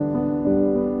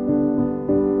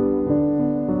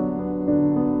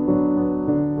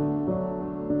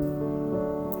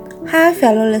Hi,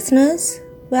 fellow listeners.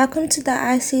 Welcome to the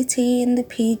ICT in the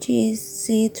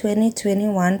PGC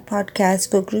 2021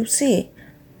 podcast for Group C.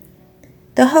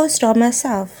 The hosts are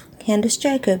myself, Candice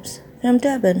Jacobs from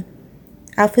Durban,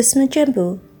 Alphys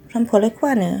Majembu from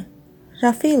Polokwane,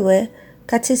 Rafilwe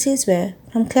Katisizwe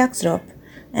from Klerksdorp,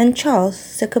 and Charles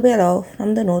Sekabelo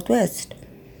from the Northwest.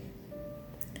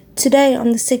 Today,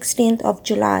 on the 16th of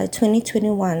July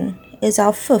 2021, is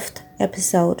our fifth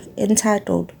episode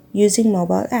entitled Using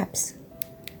Mobile Apps.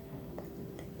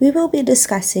 We will be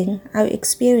discussing our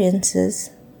experiences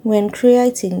when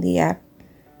creating the app,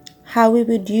 how we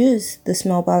would use this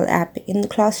mobile app in the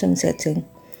classroom setting,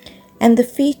 and the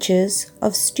features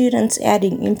of students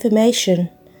adding information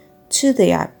to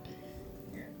the app.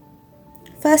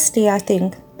 Firstly, I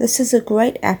think this is a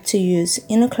great app to use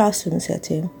in a classroom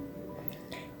setting.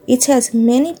 It has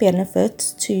many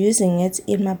benefits to using it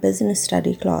in my business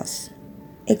study class.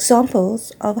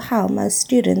 Examples of how my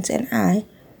students and I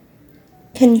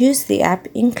can use the app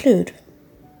include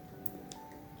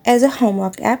as a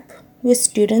homework app where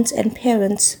students and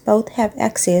parents both have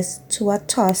access to what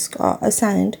tasks are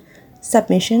assigned,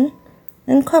 submission,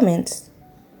 and comments.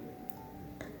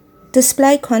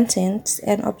 Display contents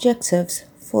and objectives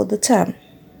for the term.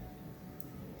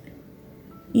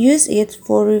 Use it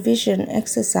for revision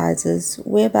exercises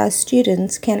whereby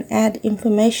students can add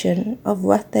information of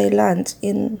what they learned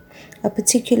in a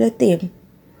particular theme,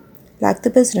 like the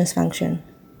business function.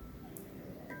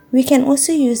 We can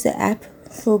also use the app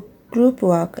for group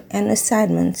work and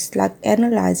assignments like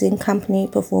analyzing company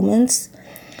performance,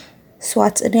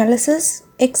 SWOT analysis,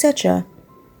 etc.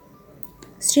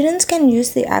 Students can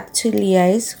use the app to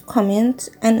liaise, comment,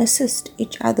 and assist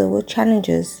each other with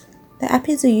challenges. The app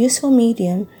is a useful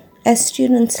medium as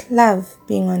students love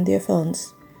being on their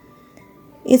phones.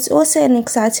 It's also an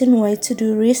exciting way to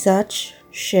do research,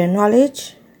 share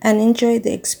knowledge, and enjoy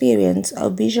the experience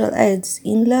of visual aids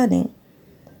in learning.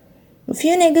 A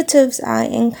few negatives I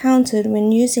encountered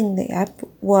when using the app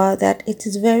were that it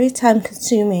is very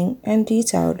time-consuming and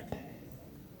detailed.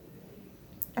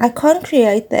 I can't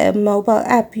create the mobile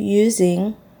app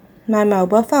using my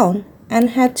mobile phone and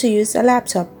had to use a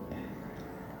laptop,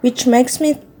 which makes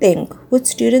me think, would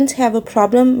students have a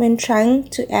problem when trying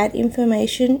to add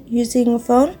information using a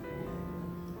phone?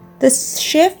 The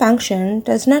share function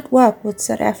does not work with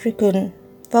South African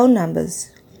phone numbers.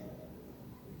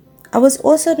 I was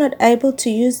also not able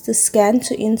to use the scan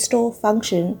to install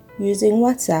function using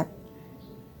WhatsApp.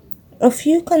 A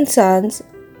few concerns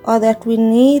are that we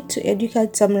need to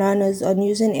educate some learners on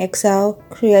using Excel,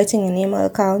 creating an email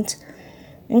account,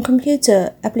 and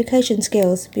computer application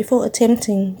skills before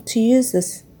attempting to use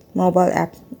this mobile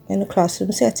app in a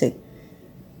classroom setting.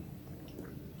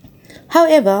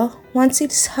 However, once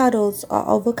these hurdles are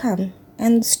overcome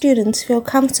and the students feel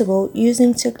comfortable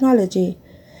using technology,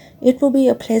 it will be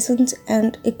a pleasant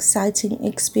and exciting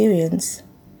experience.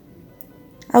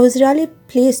 I was really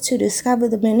pleased to discover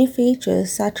the many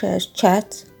features such as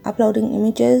chat, uploading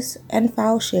images, and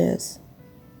file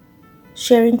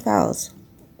sharing files.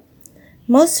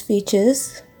 Most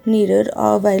features needed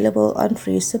are available on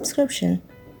free subscription.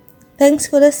 Thanks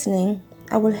for listening.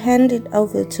 I will hand it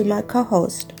over to my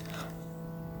co-host.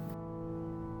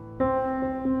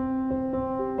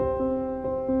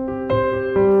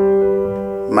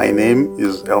 My name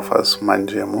is Alphys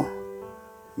Majembu.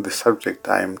 The subject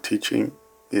I am teaching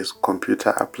is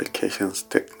Computer Applications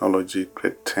Technology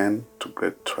Grade 10 to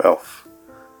Grade 12.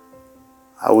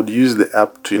 I would use the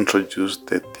app to introduce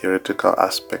the theoretical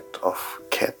aspect of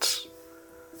CAT.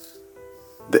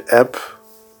 The app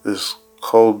is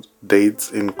called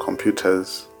Dates in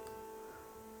Computers,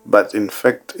 but in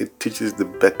fact it teaches the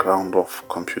background of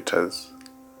computers,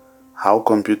 how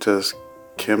computers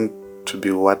came to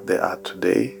be what they are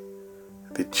today,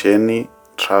 the journey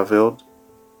traveled,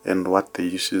 and what the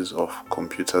uses of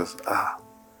computers are.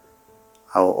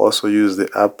 I will also use the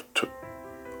app to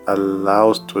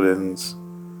allow students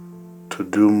to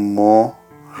do more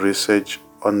research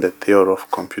on the theory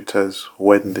of computers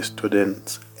when the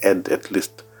students add at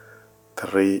least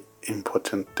 3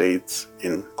 important dates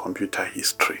in computer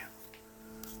history.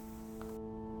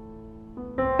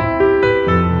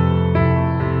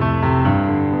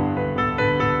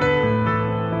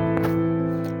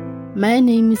 My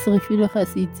name is Refilo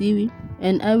Khasitiwi,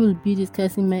 and I will be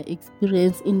discussing my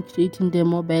experience in creating the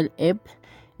mobile app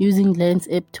using Lens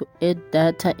app to add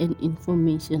data and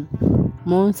information.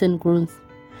 Moans and groans.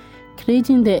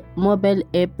 Creating the mobile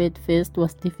app at first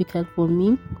was difficult for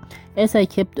me as I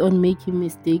kept on making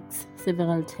mistakes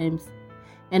several times,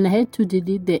 and I had to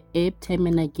delete the app time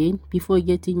and again before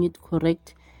getting it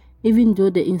correct, even though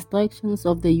the instructions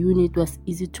of the unit was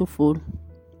easy to follow.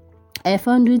 I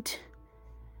found it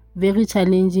very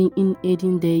challenging in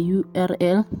adding the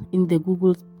URL in the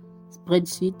Google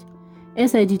spreadsheet,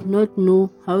 as I did not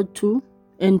know how to,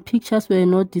 and pictures were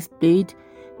not displayed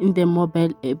in the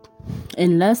mobile app.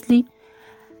 And lastly,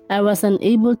 I was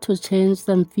unable to change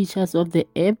some features of the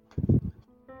app.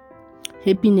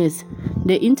 Happiness.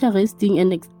 The interesting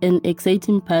and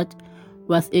exciting part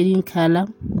was adding color,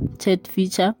 chat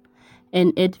feature,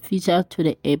 and add feature to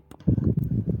the app.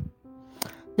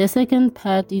 The second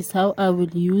part is how I will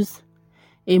use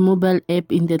a mobile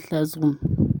app in the classroom.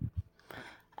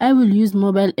 I will use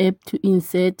mobile app to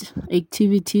insert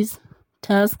activities,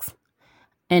 tasks,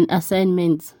 and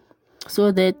assignments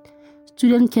so that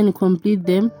students can complete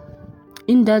them.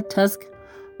 In that task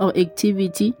or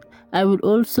activity, I will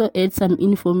also add some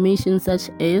information such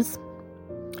as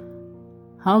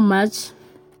how much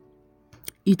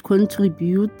it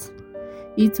contributes,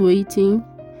 its weighting,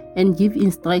 and give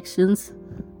instructions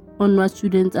on what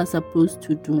students are supposed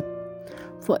to do.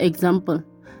 For example,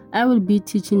 I will be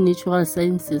teaching natural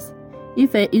sciences.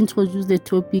 If I introduce the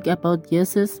topic about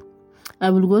gases,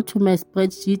 I will go to my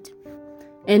spreadsheet,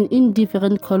 and in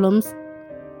different columns,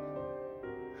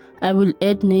 I will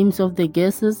add names of the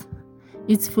gases,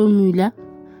 its formula,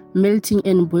 melting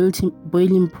and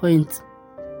boiling points.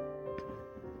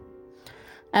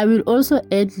 I will also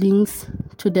add links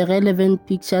to the relevant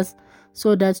pictures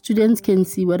so that students can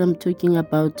see what I'm talking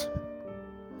about.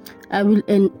 I will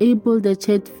enable the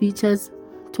chat features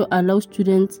to allow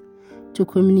students to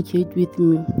communicate with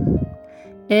me.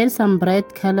 Add some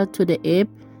bright color to the app,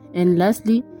 and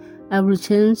lastly, I will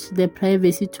change the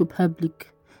privacy to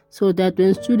public so that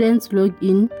when students log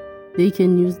in, they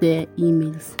can use their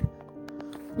emails.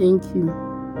 Thank you.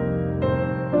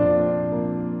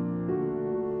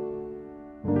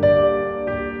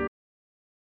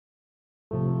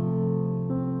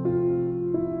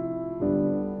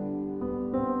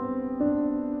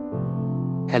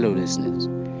 Hello listeners,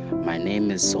 my name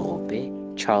is Sorope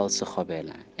Charles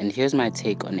Sekgobela, and here's my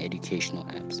take on educational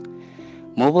apps.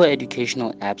 Mobile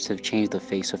educational apps have changed the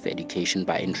face of education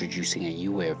by introducing a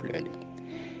new way of learning.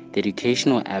 The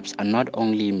educational apps are not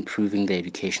only improving the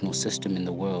educational system in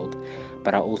the world,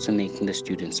 but are also making the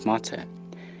students smarter.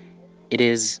 It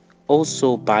is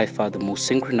also by far the most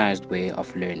synchronized way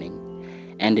of learning,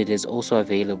 and it is also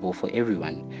available for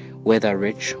everyone, whether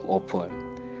rich or poor.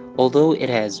 Although it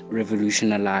has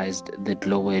revolutionized the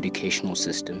global educational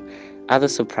system, other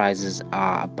surprises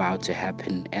are about to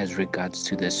happen as regards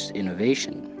to this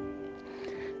innovation.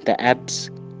 The apps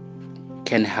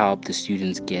can help the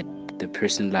students get the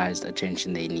personalized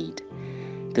attention they need.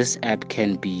 This app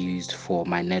can be used for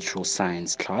my natural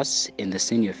science class in the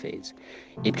senior phase.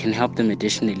 It can help them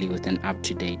additionally with an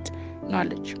up-to-date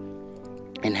knowledge,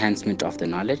 enhancement of the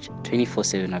knowledge,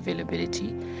 24/7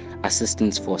 availability,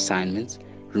 assistance for assignments,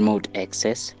 remote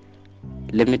access,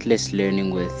 limitless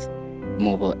learning with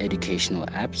mobile educational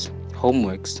apps,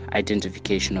 homeworks,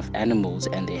 identification of animals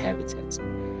and their habitats.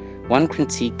 One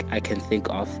critique I can think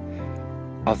of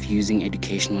using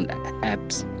educational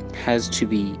apps has to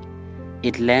be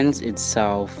it lends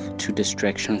itself to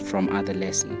distraction from other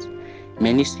lessons.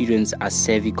 Many students are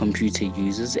savvy computer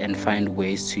users and find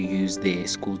ways to use their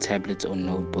school tablets or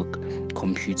notebook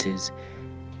computers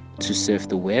to surf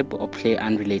the web or play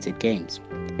unrelated games.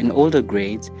 In older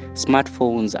grades,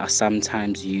 smartphones are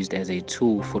sometimes used as a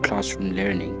tool for classroom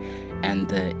learning, and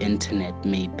the internet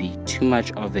may be too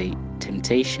much of a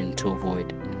temptation to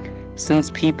avoid.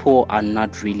 Since people are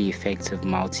not really effective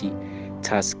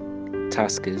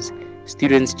multitaskers,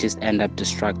 students just end up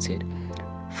distracted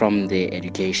from their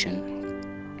education.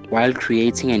 While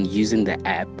creating and using the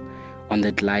app on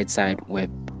the Glideside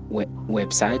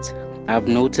website, I've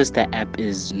noticed the app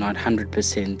is not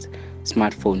 100%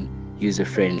 smartphone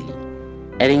user-friendly.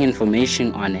 Adding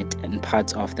information on it and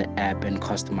parts of the app and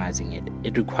customizing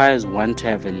it requires one to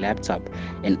have a laptop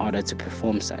in order to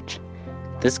perform such.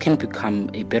 This can become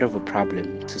a bit of a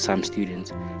problem to some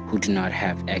students who do not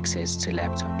have access to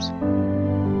laptops.